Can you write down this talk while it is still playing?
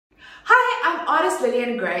artist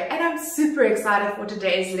Lillian Gray, and I'm super excited for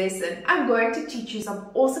today's lesson. I'm going to teach you some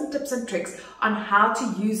awesome tips and tricks on how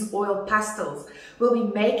to use oil pastels. We'll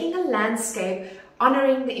be making a landscape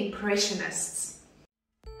honoring the Impressionists.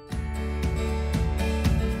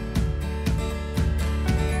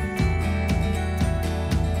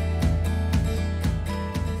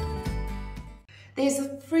 There's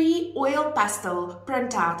a free oil pastel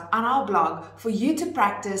printout on our blog for you to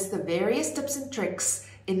practice the various tips and tricks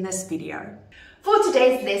in this video. For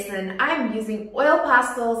today's lesson, I'm using oil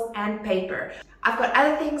pastels and paper. I've got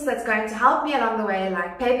other things that's going to help me along the way,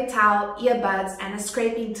 like paper towel, earbuds, and a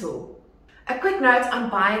scraping tool. A quick note on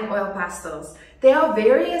buying oil pastels. There are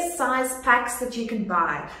various size packs that you can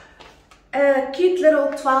buy. A cute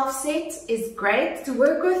little 12 set is great to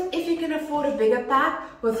work with if you can afford a bigger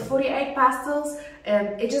pack with 48 pastels.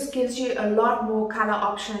 It just gives you a lot more color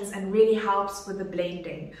options and really helps with the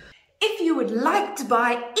blending. If you would like to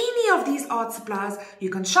buy any of these art supplies, you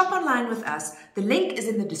can shop online with us. The link is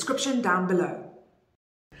in the description down below.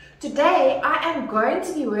 Today, I am going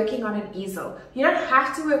to be working on an easel. You don't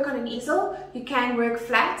have to work on an easel. You can work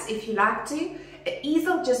flat if you like to. An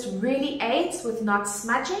easel just really aids with not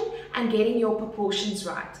smudging and getting your proportions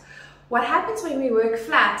right. What happens when we work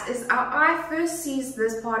flat is our eye first sees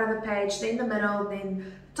this part of the page, then the middle,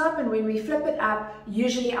 then the top, and when we flip it up,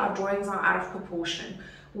 usually our drawings are out of proportion,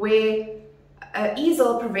 where an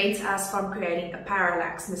easel prevents us from creating a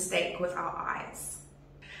parallax mistake with our eyes.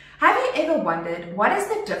 Have you ever wondered what is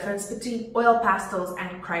the difference between oil pastels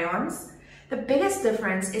and crayons? The biggest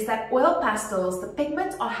difference is that oil pastels, the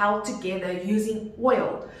pigments are held together using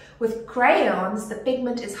oil. With crayons, the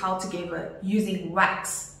pigment is held together using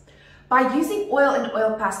wax. By using oil in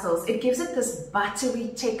oil pastels, it gives it this buttery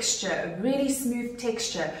texture, a really smooth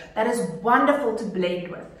texture that is wonderful to blend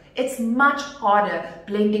with. It's much harder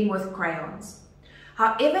blending with crayons.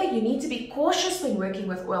 However, you need to be cautious when working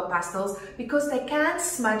with oil pastels because they can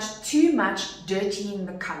smudge too much, dirtying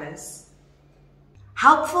the colors.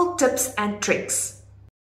 Helpful tips and tricks.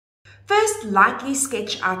 First, lightly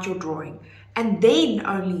sketch out your drawing and then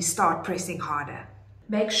only start pressing harder.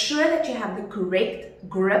 Make sure that you have the correct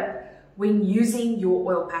grip when using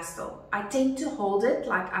your oil pastel. I tend to hold it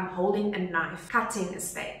like I'm holding a knife, cutting a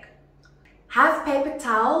steak. Have paper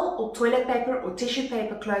towel or toilet paper or tissue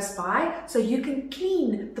paper close by so you can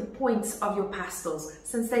clean the points of your pastels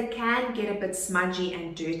since they can get a bit smudgy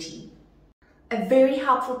and dirty. A very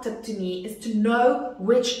helpful tip to me is to know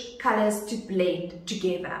which colors to blend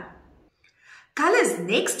together. Colors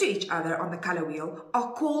next to each other on the color wheel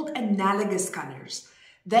are called analogous colors.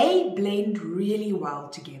 They blend really well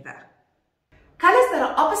together. Colors that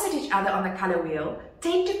are opposite each other on the color wheel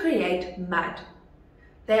tend to create mud.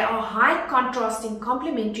 They are high contrasting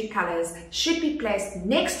complementary colors, should be placed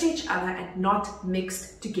next to each other and not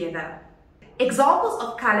mixed together. Examples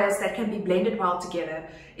of colors that can be blended well together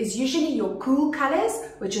is usually your cool colors,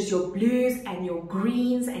 which is your blues and your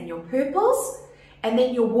greens and your purples, and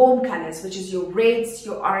then your warm colors, which is your reds,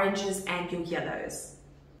 your oranges, and your yellows.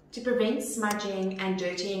 To prevent smudging and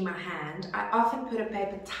dirtying my hand, I often put a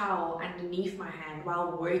paper towel underneath my hand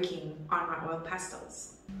while working on my oil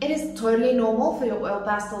pastels. It is totally normal for your oil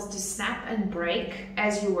pastels to snap and break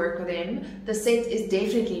as you work with them. The set is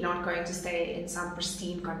definitely not going to stay in some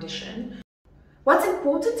pristine condition. What's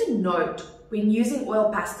important to note when using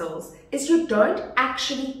oil pastels is you don't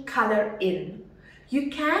actually color in. You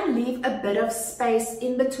can leave a bit of space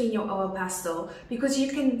in between your oil pastel because you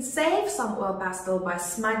can save some oil pastel by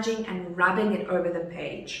smudging and rubbing it over the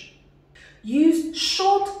page. Use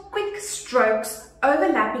short, quick strokes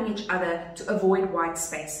overlapping each other to avoid white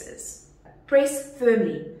spaces. Press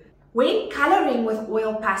firmly. When coloring with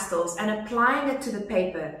oil pastels and applying it to the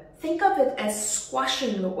paper, think of it as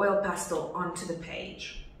squashing the oil pastel onto the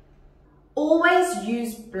page. Always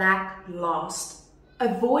use black last.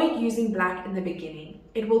 Avoid using black in the beginning.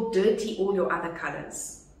 It will dirty all your other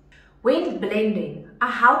colors. When blending, a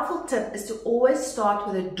helpful tip is to always start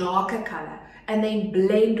with a darker color and then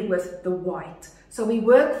blend with the white. So we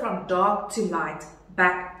work from dark to light,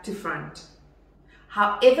 back to front.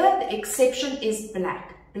 However, the exception is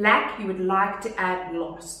black. Black you would like to add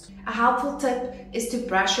last. A helpful tip is to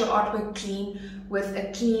brush your artwork clean with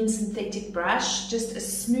a clean synthetic brush, just a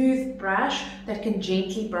smooth brush that can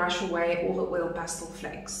gently brush away all the oil pastel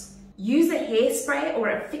flakes. Use a hairspray or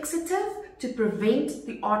a fixative to prevent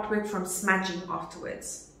the artwork from smudging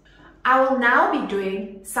afterwards. I will now be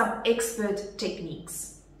doing some expert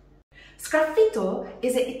techniques. Sgraffito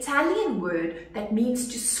is an Italian word that means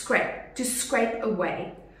to scrape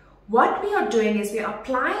away. What we are doing is we are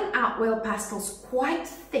applying our oil pastels quite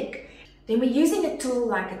thick. Then we're using a tool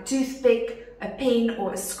like a toothpick, a pen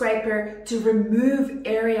or a scraper to remove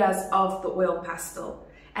areas of the oil pastel.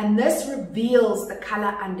 And this reveals the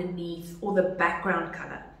color underneath or the background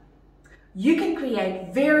color. You can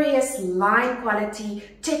create various line quality,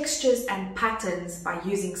 textures and patterns by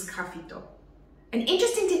using sgraffito. An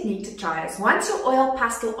interesting technique to try is once your oil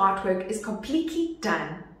pastel artwork is completely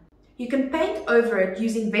done, you can paint over it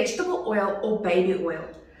using vegetable oil or baby oil.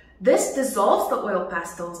 This dissolves the oil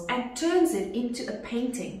pastels and turns it into a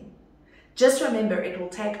painting. Just remember, it will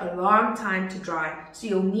take a long time to dry, so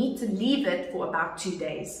you'll need to leave it for about 2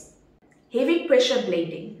 days. Heavy pressure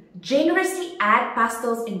blending. Generously add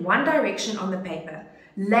pastels in one direction on the paper.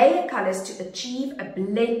 Layer colors to achieve a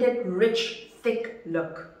blended, rich, thick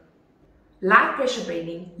look. Light pressure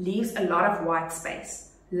blending leaves a lot of white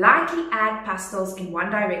space. Lightly add pastels in one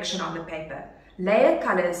direction on the paper. Layer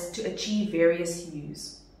colors to achieve various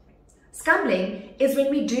hues. Scumbling is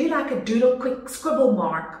when we do like a doodle quick scribble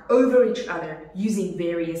mark over each other using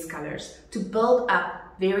various colors to build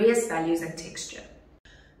up various values and texture.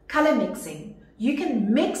 Color mixing. You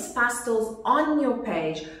can mix pastels on your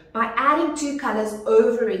page by adding 2 colors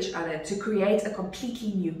over each other to create a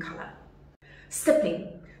completely new color.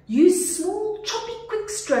 Stippling. Use small, choppy, quick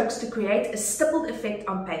strokes to create a stippled effect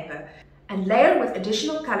on paper and layer with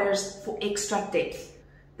additional colors for extra depth.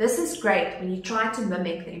 This is great when you try to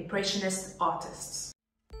mimic the Impressionist artists.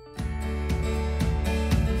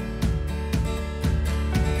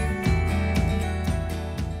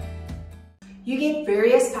 You get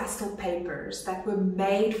various pastel papers that were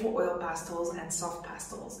made for oil pastels and soft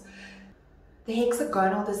pastels. The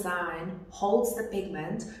hexagonal design holds the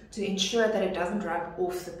pigment to ensure that it doesn't rub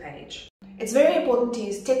off the page. It's very important to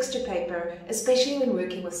use texture paper, especially when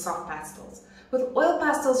working with soft pastels. With oil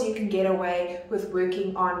pastels, you can get away with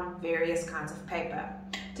working on various kinds of paper.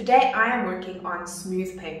 Today, I am working on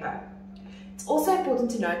smooth paper. It's also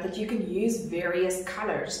important to note that you can use various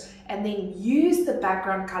colors and then use the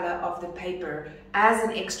background color of the paper as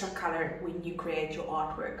an extra color when you create your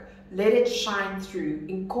artwork. Let it shine through,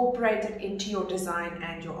 incorporate it into your design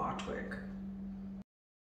and your artwork.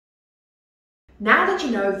 Now that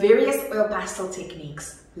you know various oil pastel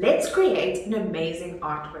techniques, let's create an amazing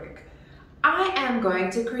artwork. I am going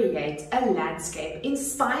to create a landscape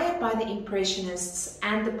inspired by the Impressionists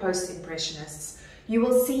and the Post-Impressionists. You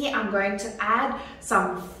will see I'm going to add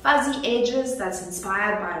some fuzzy edges that's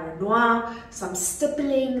inspired by Renoir, some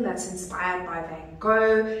stippling that's inspired by Van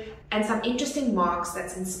Gogh, and some interesting marks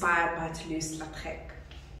that's inspired by Toulouse Lautrec.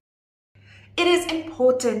 It is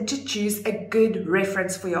important to choose a good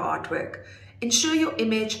reference for your artwork. Ensure your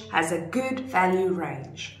image has a good value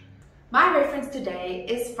range. My reference today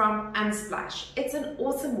is from Unsplash. It's an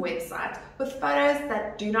awesome website with photos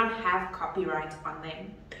that do not have copyright on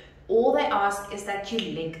them. All they ask is that you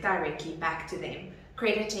link directly back to them,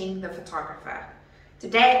 crediting the photographer.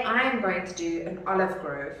 Today I am going to do an olive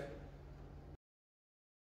grove.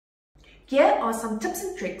 Here are some tips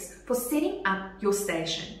and tricks for setting up your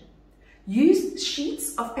station. Use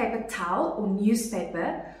sheets of paper towel or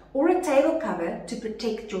newspaper or a table cover to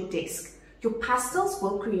protect your desk. Your pastels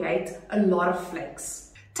will create a lot of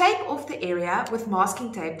flakes. Tape off the area with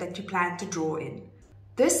masking tape that you plan to draw in.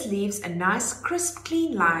 This leaves a nice crisp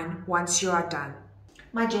clean line once you are done.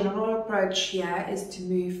 My general approach here is to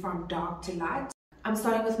move from dark to light. I'm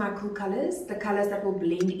starting with my cool colors, the colors that will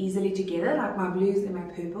blend easily together like my blues and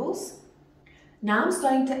my purples. Now I'm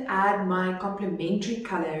starting to add my complementary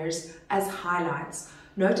colors as highlights.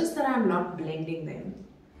 Notice that I'm not blending them.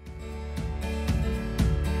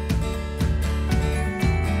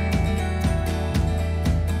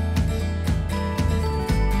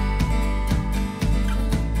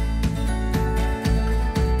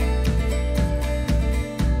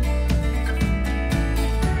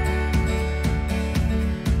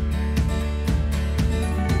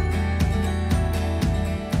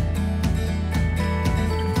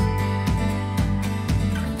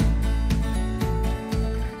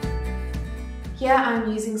 Here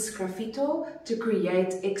I'm using sgraffito to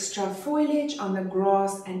create extra foliage on the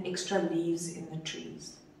grass and extra leaves in the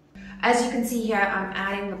trees. As you can see here, I'm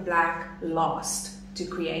adding the black last to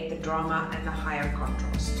create the drama and the higher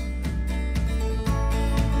contrast.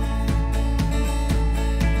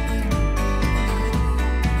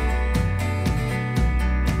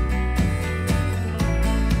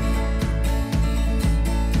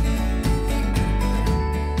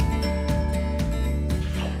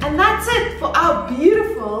 And that's it for our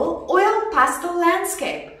beautiful oil pastel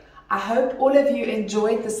landscape. I hope all of you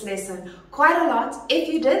enjoyed this lesson quite a lot. If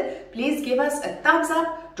you did, please give us a thumbs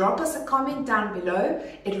up, drop us a comment down below.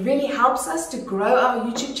 It really helps us to grow our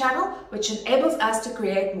YouTube channel, which enables us to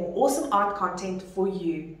create more awesome art content for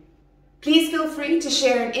you. Please feel free to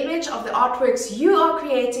share an image of the artworks you are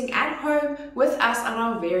creating at home with us on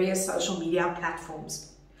our various social media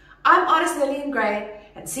platforms. I'm artist Lillian Gray,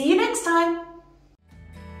 and see you next time!